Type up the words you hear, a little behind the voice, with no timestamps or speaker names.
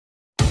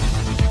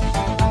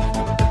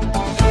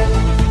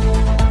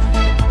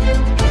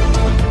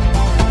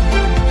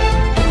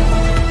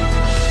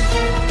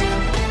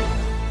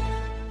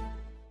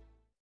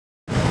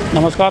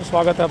नमस्कार,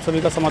 स्वागत है आप सभी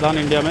का समाधान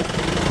इंडिया में।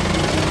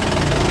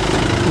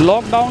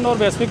 लॉकडाउन और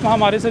वैश्विक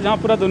महामारी से जहां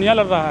पूरा दुनिया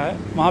लड़ रहा है,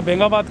 वहां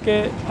बेंगाबाद के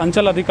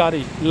अंचल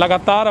अधिकारी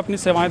लगातार अपनी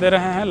सेवाएं दे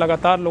रहे हैं,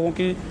 लगातार लोगों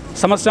की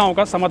समस्याओं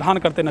का समाधान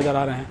करते नजर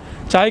आ रहे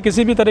हैं। चाहे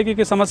किसी भी तरीके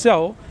की समस्या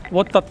हो,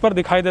 वो तत्पर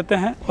दिखाई देते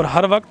हैं और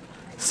हर वक्त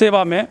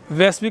सेवा में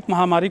वैश्विक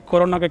महामारी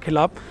कोरोना के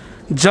खिलाफ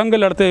जंग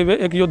लड़ते हुए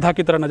एक योद्धा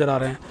की तरह नजर आ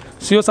रहे हैं।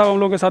 सीओ साहब हम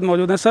लोगों के साथ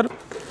मौजूद हैं। सर,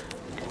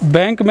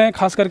 बैंक में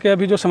खास करके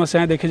अभी जो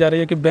समस्याएं देखी जा रही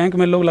है कि बैंक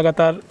में लोग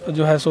लगातार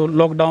जो है सो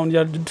लॉकडाउन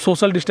या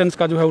सोशल डिस्टेंस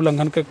का जो है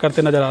उल्लंघन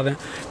करते नज़र आ रहे हैं।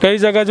 कई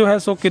जगह जो है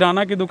सो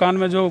किराना की दुकान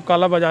में जो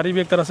कालाबाजारी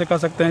भी एक तरह से कह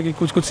सकते हैं कि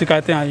कुछ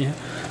शिकायतें आई हैं।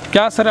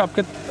 क्या सर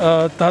आपके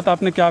तहत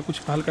आपने क्या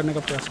कुछ हल करने का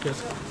प्रयास किया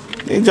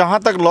सर? जहाँ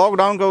तक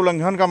लॉकडाउन का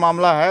उल्लंघन का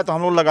मामला है तो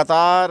हम लोग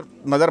लगातार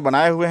नज़र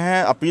बनाए हुए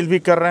हैं, अपील भी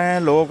कर रहे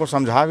हैं, लोगों को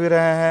समझा भी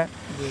रहे हैं।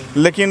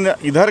 लेकिन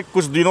इधर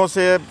कुछ दिनों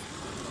से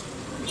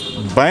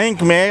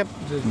बैंक में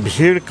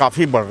भीड़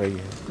काफ़ी बढ़ रही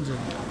है।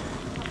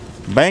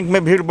 बैंक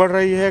में भीड़ बढ़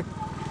रही है,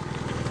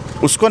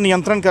 उसको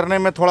नियंत्रण करने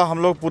में थोड़ा हम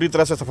लोग पूरी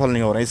तरह से सफल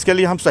नहीं हो रहे हैं। इसके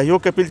लिए हम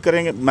सहयोग की अपील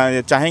करेंगे,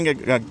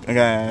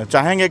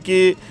 चाहेंगे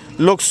कि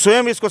लोग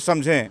स्वयं इसको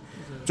समझें,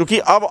 क्योंकि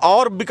अब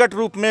और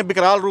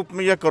विकराल रूप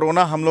में यह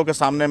कोरोना हम लोग के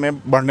सामने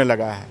में बढ़ने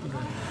लगा है।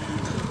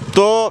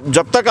 तो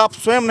जब तक आप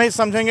स्वयं नहीं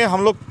समझेंगे,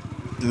 हम लोग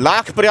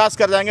लाख प्रयास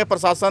कर जाएंगे,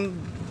 प्रशासन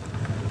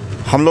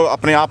हम लोग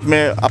अपने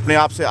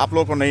आप से आप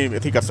लोगों को नहीं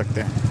अथी कर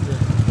सकते हैं,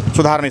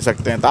 सुधार नहीं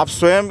सकते हैं। तो आप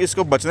स्वयं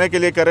इसको बचने के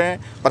लिए करें।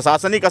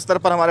 प्रशासनिक स्तर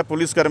पर हमारे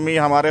पुलिसकर्मी,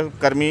 हमारे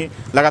कर्मी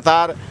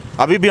लगातार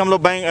अभी भी हम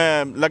लोग बैंक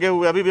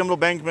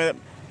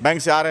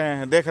से आ रहे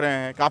हैं, देख रहे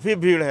हैं काफ़ी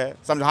भीड़ है,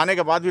 समझाने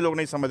के बाद भी लोग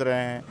नहीं समझ रहे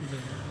हैं।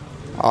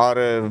 और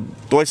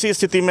तो ऐसी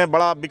स्थिति में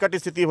बड़ा विकट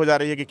स्थिति हो जा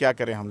रही है कि क्या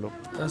करें हम लोग।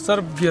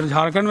 सर,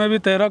 झारखंड में भी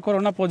 13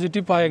 कोरोना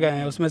पॉजिटिव पाए गए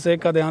हैं, उसमें से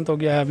एक का देहांत हो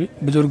गया है। अभी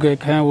बुजुर्ग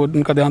एक हैं, वो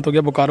उनका देहांत हो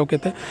गया, बोकारो के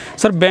थे।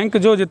 सर, बैंक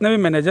जो जितने भी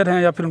मैनेजर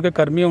हैं या फिर उनके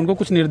कर्मी हैं, उनको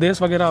कुछ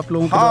निर्देश वगैरह आप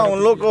लोगों को? हाँ, उन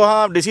लोग को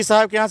हाँ DC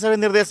साहब के यहाँ से भी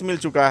निर्देश मिल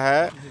चुका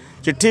है,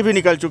 चिट्ठी भी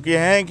निकल चुकी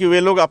है कि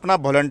वे लोग अपना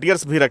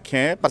वॉलंटियर्स भी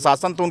रखें।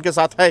 प्रशासन तो उनके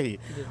साथ है ही,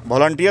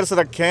 वॉलंटियर्स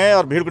रखें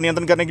और भीड़ को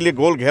नियंत्रण करने के लिए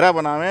गोल घेरा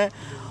बनावें।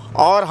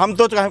 और हम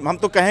तो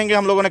कहेंगे,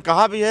 हम लोगों ने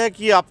कहा भी है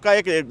कि आपका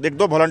एक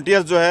दो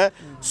वॉलंटियर्स जो है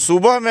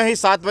सुबह में ही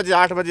 7 बजे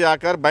 8 बजे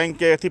आकर बैंक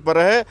के अथी पर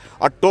रहे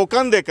और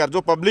टोकन देकर,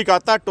 जो पब्लिक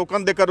आता है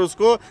टोकन देकर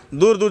उसको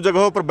दूर दूर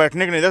जगहों पर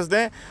बैठने के निर्देश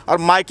दें। और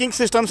माइकिंग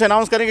सिस्टम से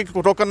अनाउंस करेंगे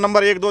कि टोकन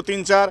नंबर 1 2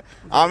 3 4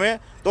 आवें,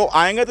 तो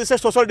आएंगे तो इससे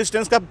सोशल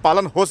डिस्टेंस का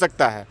पालन हो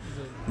सकता है।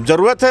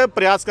 ज़रूरत है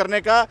प्रयास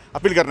करने का,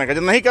 अपील करने का।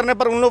 जब नहीं करने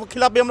पर उन लोगों के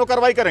खिलाफ भी हम लोग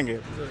कार्रवाई करेंगे,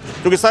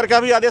 क्योंकि सर का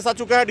भी आदेश आ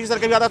चुका है, डी सर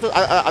का भी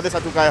आदेश आ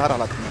चुका है हर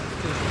हालत में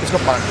इसको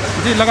पालन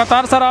करें। जी,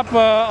 लगातार सर आप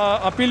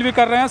अपील भी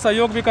कर रहे हैं,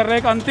 सहयोग भी कर रहे हैं।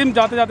 एक अंतिम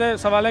जाते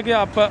सवाल है कि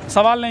आप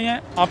सवाल नहीं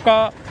है,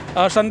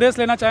 आपका संदेश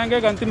लेना चाहेंगे,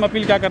 एक अंतिम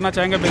अपील क्या करना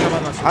चाहेंगे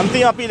बेंगाबाद से?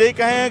 अंतिम अपील यही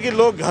कहें कि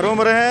लोग घरों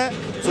में रहें,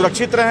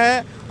 सुरक्षित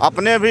रहें,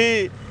 अपने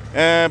भी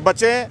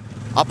बचें,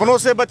 अपनों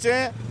से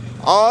बचें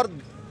और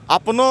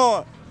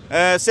अपनों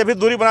से भी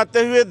दूरी बनाते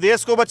हुए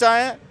देश को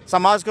बचाएं,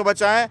 समाज को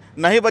बचाएं।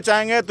 नहीं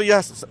बचाएंगे तो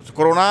यह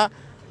कोरोना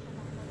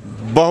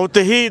बहुत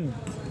ही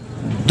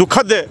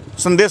दुखद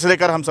संदेश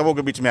लेकर हम सबों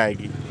के बीच में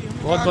आएगी।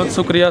 बहुत बहुत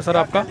शुक्रिया सर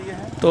आपका।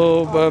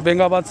 तो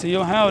बेंगाबाद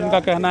सीईओ हैं और इनका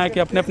कहना है कि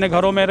अपने अपने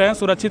घरों में रहें,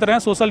 सुरक्षित रहें,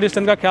 सोशल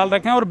डिस्टेंस का ख्याल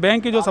रखें और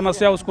बैंक की जो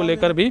समस्या है उसको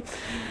लेकर भी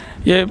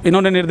ये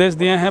इन्होंने निर्देश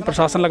दिए हैं।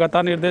 प्रशासन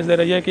लगातार निर्देश दे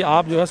रही है कि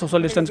आप जो है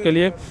सोशल डिस्टेंस के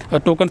लिए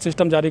टोकन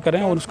सिस्टम जारी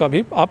करें और उसका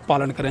भी आप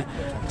पालन करें।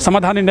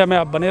 समाधान इंडिया में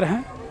आप बने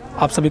रहें।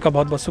 आप सभी का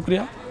बहुत बहुत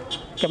शुक्रिया।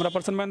 कैमरा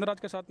पर्सन महेंद्र राज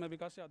के साथ मैं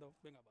विकास यादव,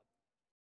 बेंगाबाद।